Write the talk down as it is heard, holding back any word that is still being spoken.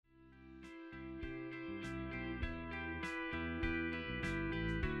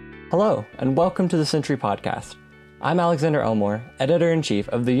Hello, and welcome to the Sentry Podcast. I'm Alexander Elmore, Editor-in-Chief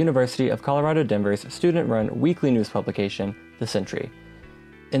of the University of Colorado Denver's student-run weekly news publication, The Sentry.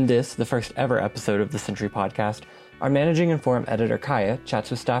 In this, the first ever episode of the Sentry Podcast, our managing and forum editor Kaia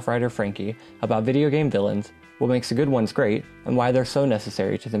chats with staff writer Frankie about video game villains, what makes the good ones great, and why they're so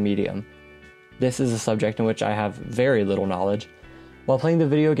necessary to the medium. This is a subject in which I have very little knowledge. While playing the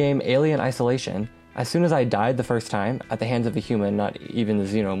video game Alien Isolation, as soon as I died the first time, at the hands of a human, not even the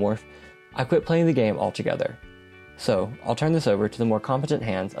xenomorph, I quit playing the game altogether. So, I'll turn this over to the more competent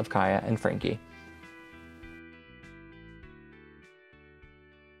hands of Kaia and Frankie.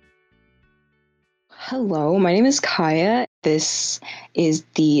 Hello, my name is Kaia. This is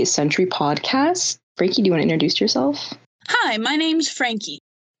the Sentry Podcast. Frankie, do you want to introduce yourself? Hi, my name's Frankie.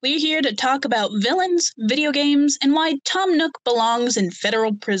 We're here to talk about villains, video games, and why Tom Nook belongs in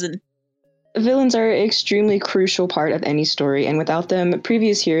federal prison. Villains are an extremely crucial part of any story, and without them,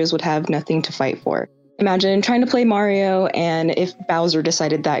 previous heroes would have nothing to fight for. Imagine trying to play Mario, and if Bowser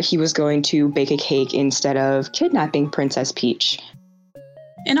decided that he was going to bake a cake instead of kidnapping Princess Peach.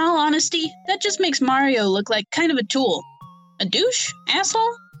 In all honesty, that just makes Mario look like kind of a tool. A douche?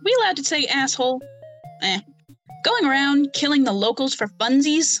 Asshole? We allowed to say asshole? Going around killing the locals for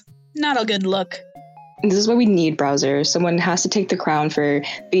funsies? Not a good look. This is why we need Bowser. Someone has to take the crown for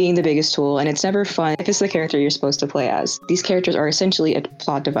being the biggest tool, and it's never fun if it's the character you're supposed to play as. These characters are essentially a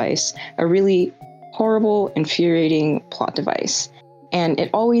plot device, a really horrible, infuriating plot device, and it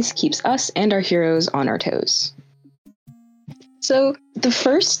always keeps us and our heroes on our toes. So the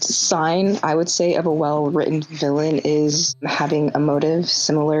first sign, I would say, of a well-written villain is having a motive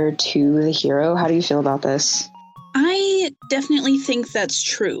similar to the hero. How do you feel about this? I definitely think that's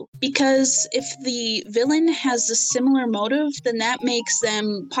true, because if the villain has a similar motive, then that makes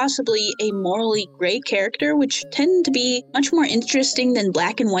them possibly a morally gray character, which tend to be much more interesting than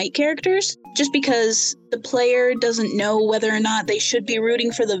black and white characters, just because the player doesn't know whether or not they should be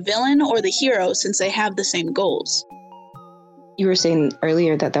rooting for the villain or the hero since they have the same goals. You were saying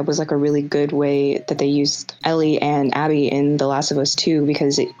earlier that that was like a really good way that they used Ellie and Abby in The Last of Us 2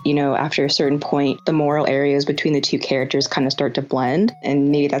 because, after a certain point, the moral areas between the two characters kind of start to blend. And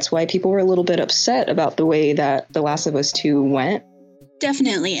maybe that's why people were a little bit upset about the way that The Last of Us 2 went.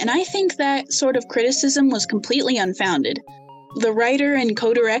 Definitely. And I think that sort of criticism was completely unfounded. The writer and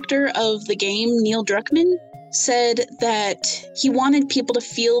co-director of the game, Neil Druckmann, said that he wanted people to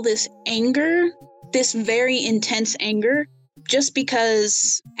feel this anger, this very intense anger, just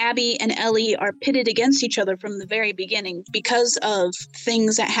because Abby and Ellie are pitted against each other from the very beginning because of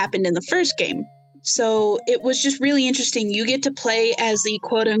things that happened in the first game. So it was just really interesting. You get to play as the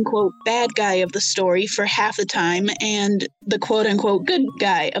quote-unquote bad guy of the story for half the time and the quote-unquote good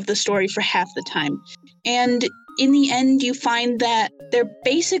guy of the story for half the time. And in the end, you find that they're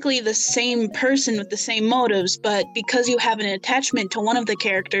basically the same person with the same motives, but because you have an attachment to one of the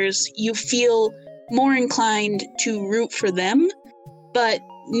characters, you feel more inclined to root for them. But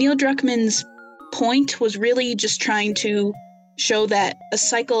Neil Druckmann's point was really just trying to show that a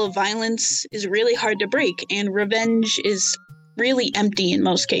cycle of violence is really hard to break, and revenge is really empty in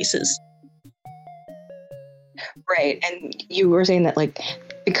most cases. Right, and you were saying that,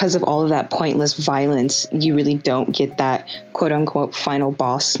 because of all of that pointless violence, you really don't get that quote-unquote final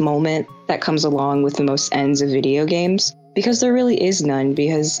boss moment that comes along with the most ends of video games. Because there really is none,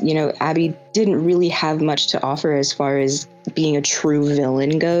 because, Abby didn't really have much to offer as far as being a true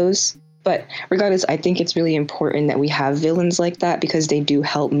villain goes. But regardless, I think it's really important that we have villains like that because they do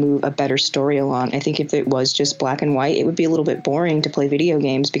help move a better story along. I think if it was just black and white, it would be a little bit boring to play video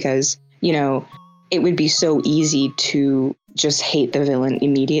games because, it would be so easy to just hate the villain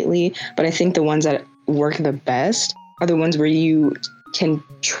immediately. But I think the ones that work the best are the ones where you can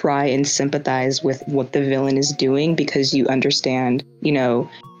try and sympathize with what the villain is doing because you understand,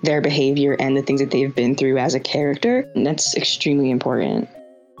 their behavior and the things that they've been through as a character. And that's extremely important.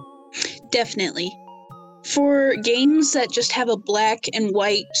 Definitely. For games that just have a black and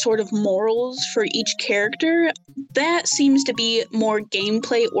white sort of morals for each character, that seems to be more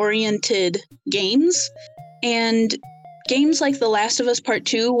gameplay-oriented games. And games like The Last of Us Part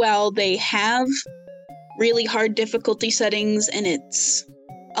 2, while they have really hard difficulty settings and it's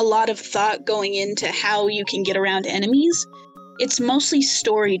a lot of thought going into how you can get around enemies, it's mostly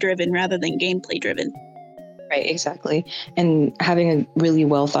story-driven rather than gameplay-driven. Right, exactly. And having a really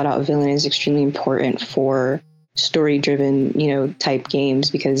well thought out villain is extremely important for story-driven, type games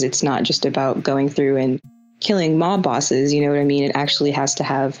because it's not just about going through and killing mob bosses, you know what I mean? It actually has to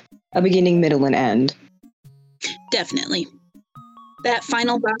have a beginning, middle, and end. Definitely. That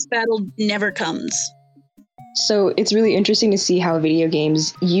final boss battle never comes. So it's really interesting to see how video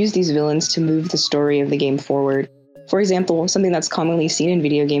games use these villains to move the story of the game forward. For example, something that's commonly seen in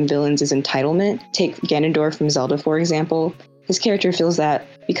video game villains is entitlement. Take Ganondorf from Zelda, for example. His character feels that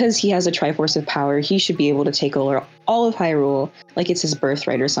because he has a Triforce of power, he should be able to take over all of Hyrule, like it's his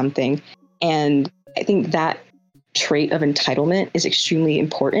birthright or something. And I think that trait of entitlement is extremely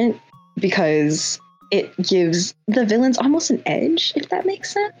important because it gives the villains almost an edge, if that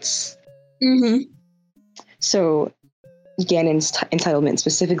makes sense. Mm-hmm. So Ganon's entitlement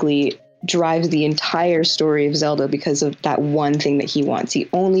specifically drives the entire story of Zelda because of that one thing that he wants. He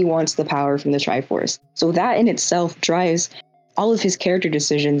only wants the power from the Triforce. So that in itself drives all of his character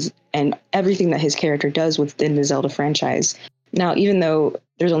decisions and everything that his character does within the Zelda franchise. Now, even though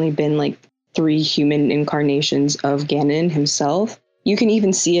there's only been like 3 human incarnations of Ganon himself, you can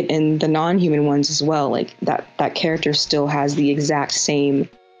even see it in the non-human ones as well. Like that character still has the exact same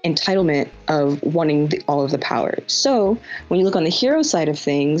entitlement of wanting all of the power. So when you look on the hero side of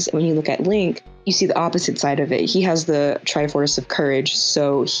things, when you look at Link, you see the opposite side of it. He has the Triforce of Courage,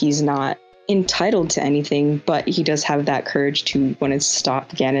 so he's not entitled to anything, but he does have that courage to want to stop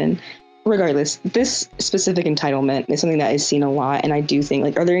Ganon. Regardless, this specific entitlement is something that is seen a lot, and I do think,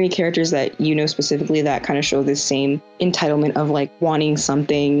 like, are there any characters that you know specifically that kind of show this same entitlement of, like, wanting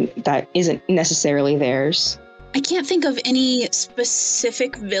something that isn't necessarily theirs? I can't think of any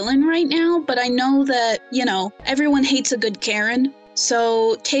specific villain right now, but I know that, everyone hates a good Karen.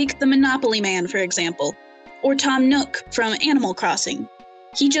 So take the Monopoly Man, for example, or Tom Nook from Animal Crossing.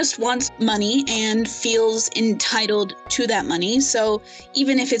 He just wants money and feels entitled to that money. So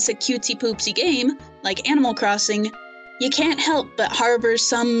even if it's a cutesy poopsy game like Animal Crossing, you can't help but harbor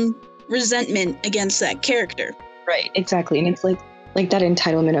some resentment against that character. Right, exactly. And it's like that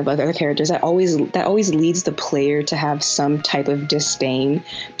entitlement of other characters that always leads the player to have some type of disdain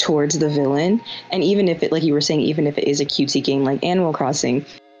towards the villain. And even if it, like you were saying, even if it is a cutesy game like Animal Crossing,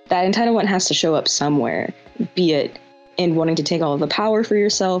 that entitlement has to show up somewhere, be it in wanting to take all of the power for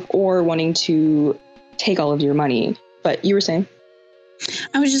yourself or wanting to take all of your money. But you were saying?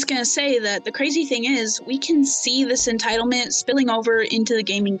 I was just going to say that the crazy thing is we can see this entitlement spilling over into the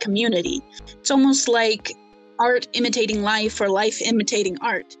gaming community. It's almost like art imitating life or life imitating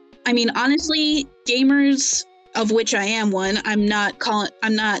art. I mean, honestly, gamers, of which I am one, I'm not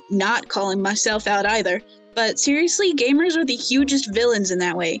calling myself out either. But seriously, gamers are the hugest villains in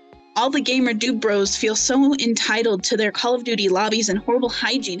that way. All the gamer dude bros feel so entitled to their Call of Duty lobbies and horrible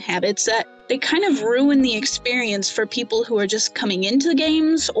hygiene habits that they kind of ruin the experience for people who are just coming into the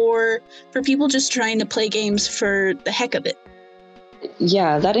games or for people just trying to play games for the heck of it.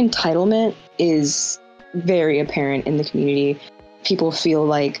 Yeah, that entitlement is very apparent in the community. People feel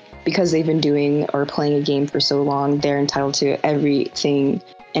like because they've been doing or playing a game for so long, they're entitled to everything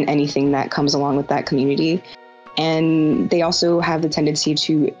and anything that comes along with that community. And they also have the tendency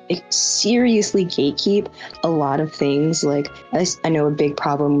to seriously gatekeep a lot of things. Like, I know a big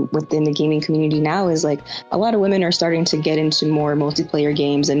problem within the gaming community now is like a lot of women are starting to get into more multiplayer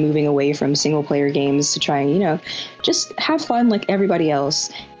games and moving away from single player games to try and, just have fun like everybody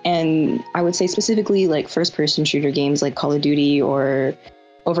else. And I would say specifically like first person shooter games like Call of Duty or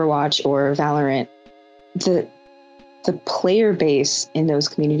Overwatch or Valorant, the player base in those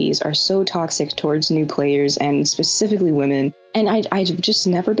communities are so toxic towards new players and specifically women. And I've just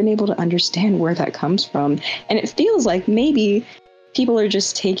never been able to understand where that comes from. And it feels like maybe people are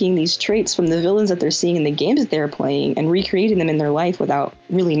just taking these traits from the villains that they're seeing in the games that they're playing and recreating them in their life without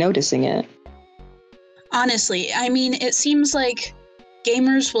really noticing it. Honestly, I mean, it seems like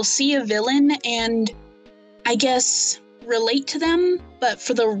gamers will see a villain and, I guess, relate to them, but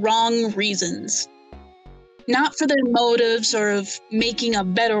for the wrong reasons. Not for their motives or of making a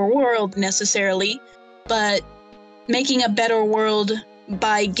better world necessarily, but making a better world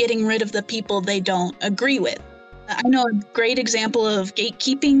by getting rid of the people they don't agree with. I know a great example of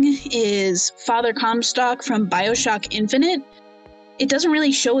gatekeeping is Father Comstock from BioShock Infinite. It doesn't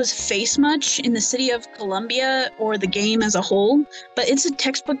really show his face much in the city of Columbia or the game as a whole, but it's a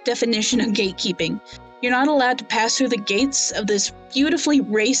textbook definition of gatekeeping. You're not allowed to pass through the gates of this beautifully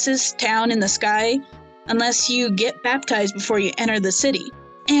racist town in the sky unless you get baptized before you enter the city.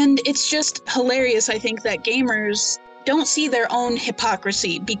 And it's just hilarious, I think, that gamers don't see their own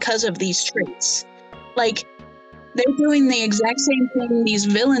hypocrisy because of these traits. Like, they're doing the exact same thing these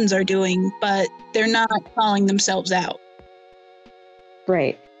villains are doing, but they're not calling themselves out.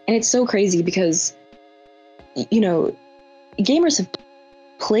 Right. And it's so crazy because, gamers have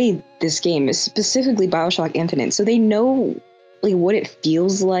played this game, specifically BioShock Infinite, so they know like what it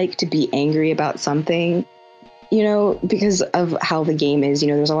feels like to be angry about something you know, because of how the game is, you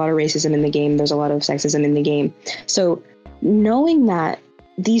know, there's a lot of racism in the game. There's a lot of sexism in the game. So knowing that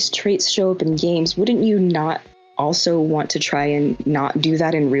these traits show up in games, wouldn't you not also want to try and not do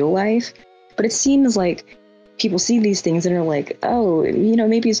that in real life? But it seems like people see these things and are like, oh, you know,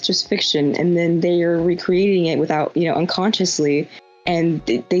 maybe it's just fiction. And then they are recreating it without, you know, unconsciously. And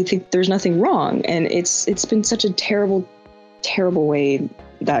they think there's nothing wrong. And it's been such a terrible, terrible way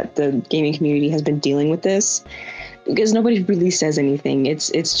that the gaming community has been dealing with this, because nobody really says anything.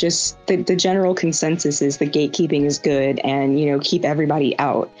 It's just the general consensus is the gatekeeping is good and, you know, keep everybody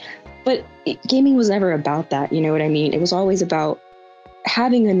out. But gaming was never about that. You know what I mean? It was always about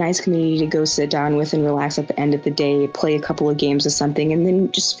having a nice community to go sit down with and relax at the end of the day, play a couple of games of something, and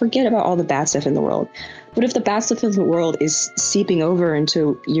then just forget about all the bad stuff in the world. But if the bad stuff in the world is seeping over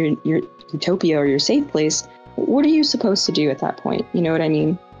into your utopia or your safe place, what are you supposed to do at that point? You know what I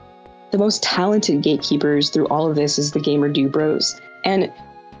mean? The most talented gatekeepers through all of this is the gamer dude bros. And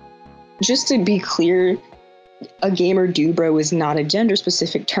just to be clear, a gamer dude bro is not a gender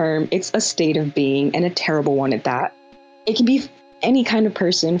specific term. It's a state of being, and a terrible one at that. It can be any kind of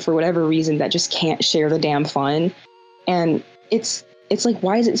person for whatever reason that just can't share the damn fun. And it's like,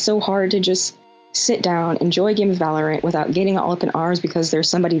 why is it so hard to just sit down, enjoy a game of Valorant without getting all up in arms because there's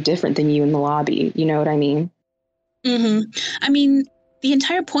somebody different than you in the lobby? You know what I mean? Mm-hmm. I mean, the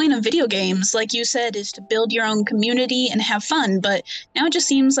entire point of video games, like you said, is to build your own community and have fun. But now it just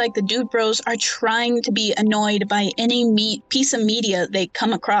seems like the dude bros are trying to be annoyed by any piece of media they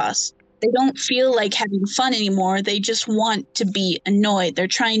come across. They don't feel like having fun anymore. They just want to be annoyed. They're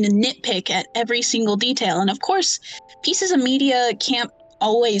trying to nitpick at every single detail. And of course, pieces of media can't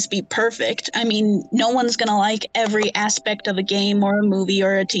always be perfect. I mean, no one's going to like every aspect of a game or a movie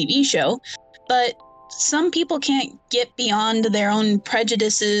or a TV show. But some people can't get beyond their own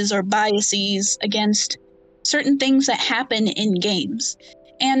prejudices or biases against certain things that happen in games.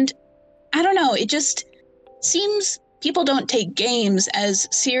 And I don't know, it just seems people don't take games as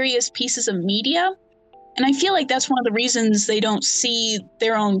serious pieces of media. And I feel like that's one of the reasons they don't see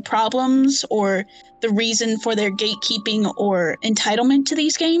their own problems or the reason for their gatekeeping or entitlement to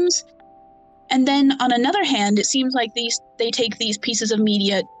these games. And then on another hand, it seems like they take these pieces of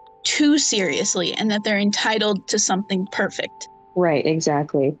media too seriously and that they're entitled to something perfect. Right,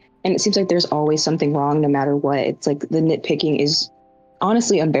 exactly. And it seems like there's always something wrong no matter what. It's like the nitpicking is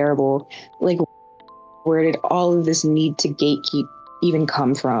honestly unbearable. Like, where did all of this need to gatekeep even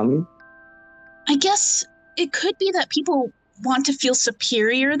come from? I guess it could be that people want to feel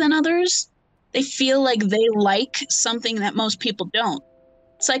superior than others. They feel like they like something that most people don't.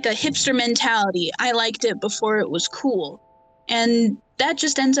 It's like a hipster mentality. I liked it before it was cool. And that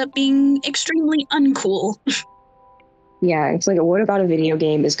just ends up being extremely uncool. Yeah, it's like, what about a video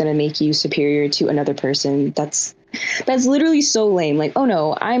game is going to make you superior to another person? That's literally so lame. Like, oh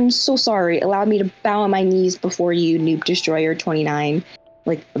no, I'm so sorry. Allow me to bow on my knees before you, Noob Destroyer 29.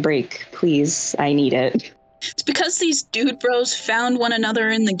 Like, a break, please. I need it. It's because these dude bros found one another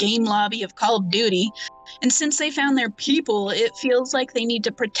in the game lobby of Call of Duty. And since they found their people, it feels like they need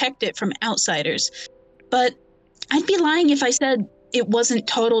to protect it from outsiders. But I'd be lying if I said it wasn't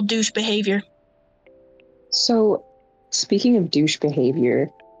total douche behavior. So, speaking of douche behavior,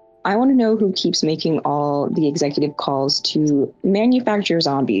 I want to know who keeps making all the executive calls to manufacture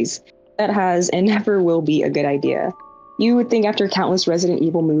zombies. That has and never will be a good idea. You would think after countless Resident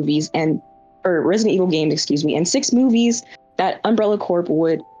Evil games, and 6 movies, that Umbrella Corp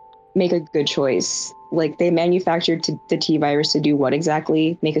would make a good choice. Like, they manufactured the T-virus to do what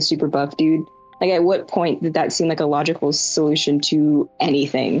exactly? Make a super buff dude? Like, at what point did that seem like a logical solution to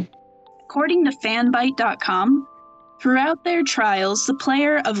anything? According to fanbyte.com, throughout their trials, the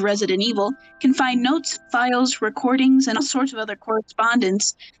player of Resident Evil can find notes, files, recordings, and all sorts of other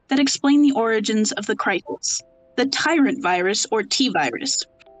correspondence that explain the origins of the crisis, the Tyrant virus or T-virus.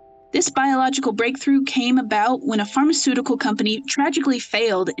 This biological breakthrough came about when a pharmaceutical company tragically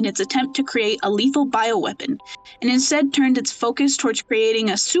failed in its attempt to create a lethal bioweapon, and instead turned its focus towards creating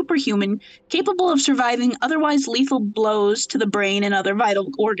a superhuman capable of surviving otherwise lethal blows to the brain and other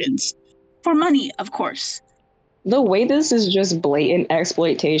vital organs. For money, of course. The way this is just blatant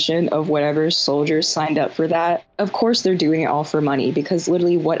exploitation of whatever soldiers signed up for that, of course they're doing it all for money, because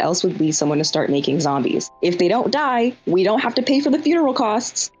literally what else would lead someone to start making zombies? If they don't die, we don't have to pay for the funeral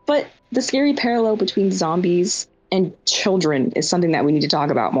costs. But the scary parallel between zombies and children is something that we need to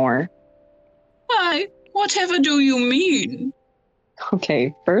talk about more. Why? Whatever do you mean?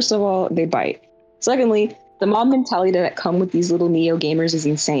 Okay, first of all, they bite. Secondly, The mob mentality that come with these little neo gamers is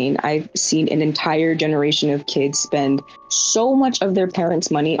insane. I've seen an entire generation of kids spend so much of their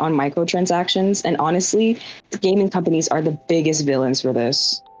parents' money on microtransactions, and honestly, the gaming companies are the biggest villains for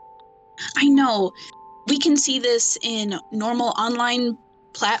this. I know. We can see this in normal online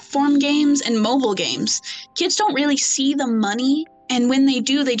platform games and mobile games. Kids don't really see the money, and when they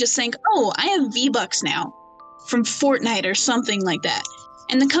do, they just think, oh, I have V-Bucks now from Fortnite or something like that.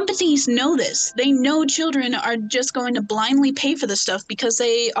 And the companies know this. They know children are just going to blindly pay for the stuff because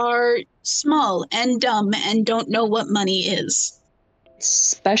they are small and dumb and don't know what money is.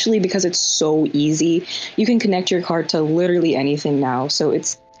 Especially because it's so easy. You can connect your card to literally anything now, so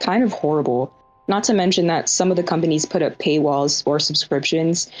it's kind of horrible. Not to mention that some of the companies put up paywalls or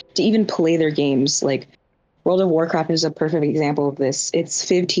subscriptions to even play their games. Like World of Warcraft is a perfect example of this. It's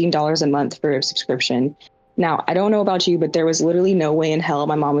 $15 a month for a subscription. Now, I don't know about you, but there was literally no way in hell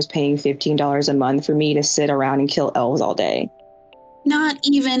my mom was paying $15 a month for me to sit around and kill elves all day. Not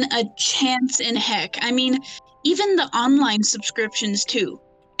even a chance in heck. I mean, even the online subscriptions too.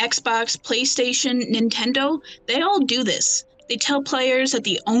 Xbox, PlayStation, Nintendo, they all do this. They tell players that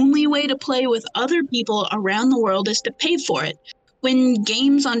the only way to play with other people around the world is to pay for it, when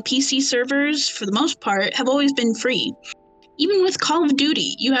games on PC servers, for the most part, have always been free. Even with Call of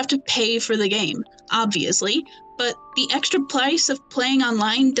Duty, you have to pay for the game, obviously, but the extra price of playing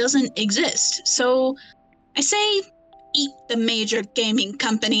online doesn't exist. So I say, eat the major gaming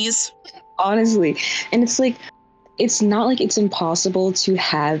companies. Honestly. And it's not like it's impossible to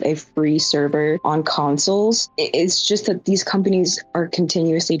have a free server on consoles. It's just that these companies are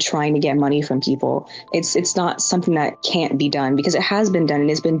continuously trying to get money from people. It's not something that can't be done, because it has been done,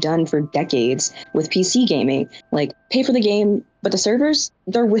 and it's been done for decades with PC gaming. Like, pay for the game, but the servers,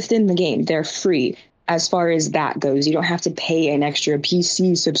 they're within the game. They're free. As far as that goes, you don't have to pay an extra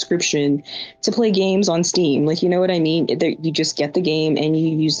PC subscription to play games on Steam. Like, you know what I mean? You just get the game and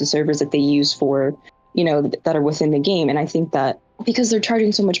you use the servers that they use for, that are within the game. And I think that because they're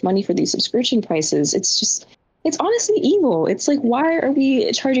charging so much money for these subscription prices, it's honestly evil. It's like, why are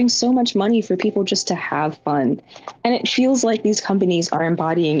we charging so much money for people just to have fun? And it feels like these companies are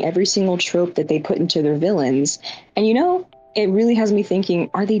embodying every single trope that they put into their villains. And it really has me thinking,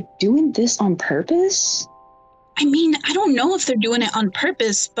 are they doing this on purpose? I mean, I don't know if they're doing it on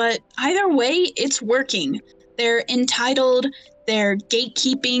purpose, but either way, it's working. They're entitled, they're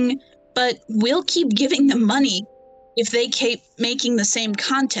gatekeeping, but we'll keep giving them money if they keep making the same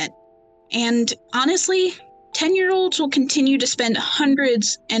content. And honestly, 10-year-olds will continue to spend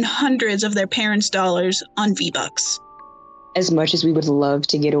hundreds and hundreds of their parents' dollars on V-Bucks. As much as we would love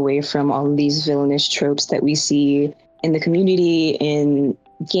to get away from all of these villainous tropes that we see in the community, in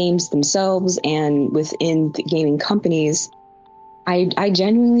games themselves, and within the gaming companies, I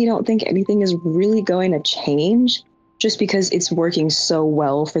genuinely don't think anything is really going to change, just because it's working so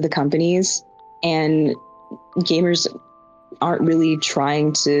well for the companies, and gamers aren't really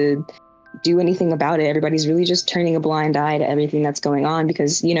trying to do anything about it. Everybody's really just turning a blind eye to everything that's going on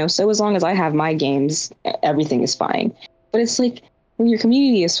because, so as long as I have my games, everything is fine. But it's like, when your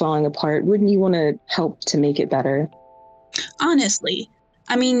community is falling apart, wouldn't you want to help to make it better? Honestly,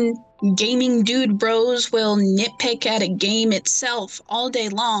 I mean, gaming dude bros will nitpick at a game itself all day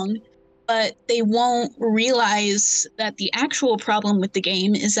long, but they won't realize that the actual problem with the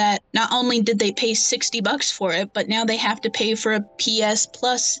game is that not only did they pay $60 for it, but now they have to pay for a PS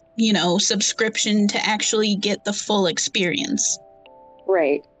Plus, subscription to actually get the full experience.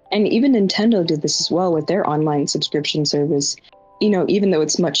 Right. And even Nintendo did this as well with their online subscription service. Even though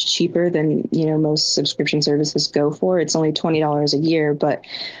it's much cheaper than, most subscription services go for, it's only $20 a year. But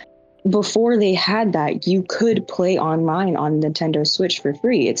before they had that, you could play online on Nintendo Switch for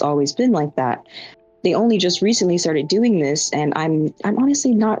free. It's always been like that. They only just recently started doing this, and I'm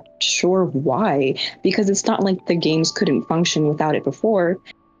honestly not sure why, because it's not like the games couldn't function without it before.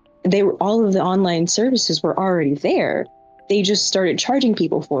 All of the online services were already there. They just started charging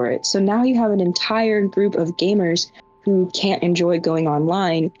people for it. So now you have an entire group of gamers who can't enjoy going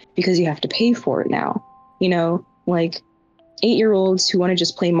online because you have to pay for it now. Like 8-year-olds who want to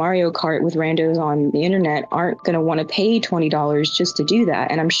just play Mario Kart with randos on the internet aren't going to want to pay $20 just to do that.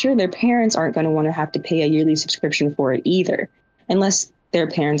 And I'm sure their parents aren't going to want to have to pay a yearly subscription for it either, unless their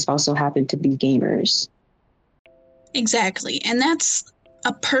parents also happen to be gamers. Exactly. And that's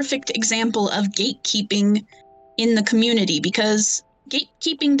a perfect example of gatekeeping in the community, because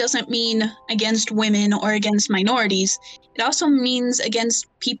gatekeeping doesn't mean against women or against minorities. It also means against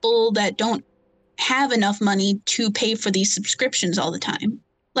people that don't have enough money to pay for these subscriptions all the time.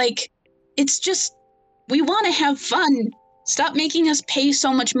 Like, it's just, we want to have fun. Stop making us pay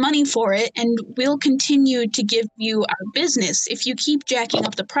so much money for it, and we'll continue to give you our business. If you keep jacking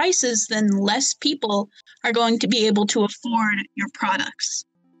up the prices, then less people are going to be able to afford your products.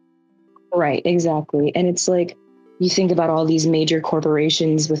 Right, exactly. And it's like, you think about all these major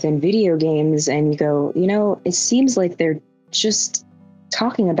corporations within video games and you go, it seems like they're just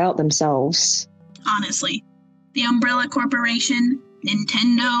talking about themselves. Honestly, the Umbrella Corporation,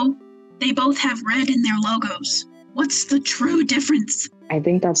 Nintendo, they both have red in their logos. What's the true difference? I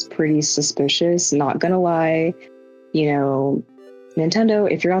think that's pretty suspicious, not gonna lie. Nintendo,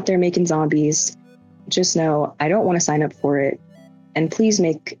 if you're out there making zombies, just know I don't want to sign up for it. And please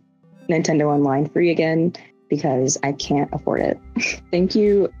make Nintendo Online free again, because I can't afford it. Thank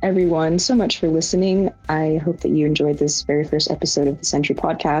you, everyone, so much for listening. I hope that you enjoyed this very first episode of the Sentry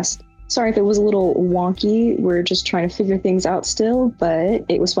Podcast. Sorry if it was a little wonky. We're just trying to figure things out still, but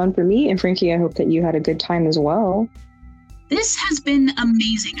it was fun for me. And Frankie, I hope that you had a good time as well. This has been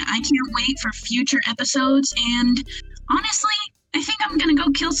amazing. I can't wait for future episodes. And honestly, I think I'm going to go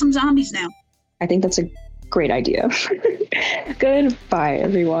kill some zombies now. I think that's a great idea. Goodbye,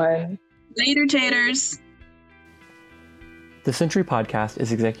 everyone. Later, taters. The Sentry Podcast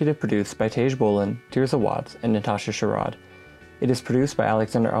is executive produced by Tej Bolin, Tirza Watts, and Natasha Sherrod. It is produced by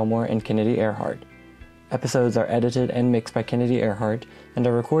Alexander Elmore and Kennedy Earhart. Episodes are edited and mixed by Kennedy Earhart and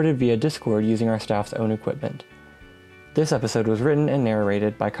are recorded via Discord using our staff's own equipment. This episode was written and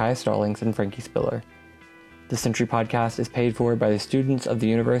narrated by Kaia Stallings and Frankie Spiller. The Sentry Podcast is paid for by the students of the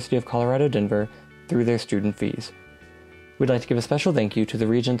University of Colorado Denver through their student fees. We'd like to give a special thank you to the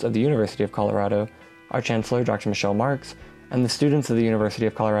Regents of the University of Colorado, our Chancellor, Dr. Michelle Marks, and the students of the University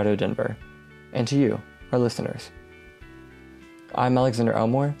of Colorado Denver, and to you, our listeners. I'm Alexander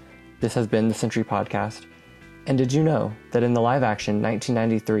Elmore. This has been the Sentry Podcast. And did you know that in the live-action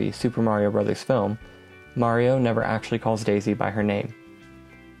 1993 Super Mario Bros. Film, Mario never actually calls Daisy by her name?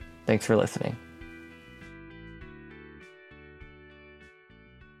 Thanks for listening.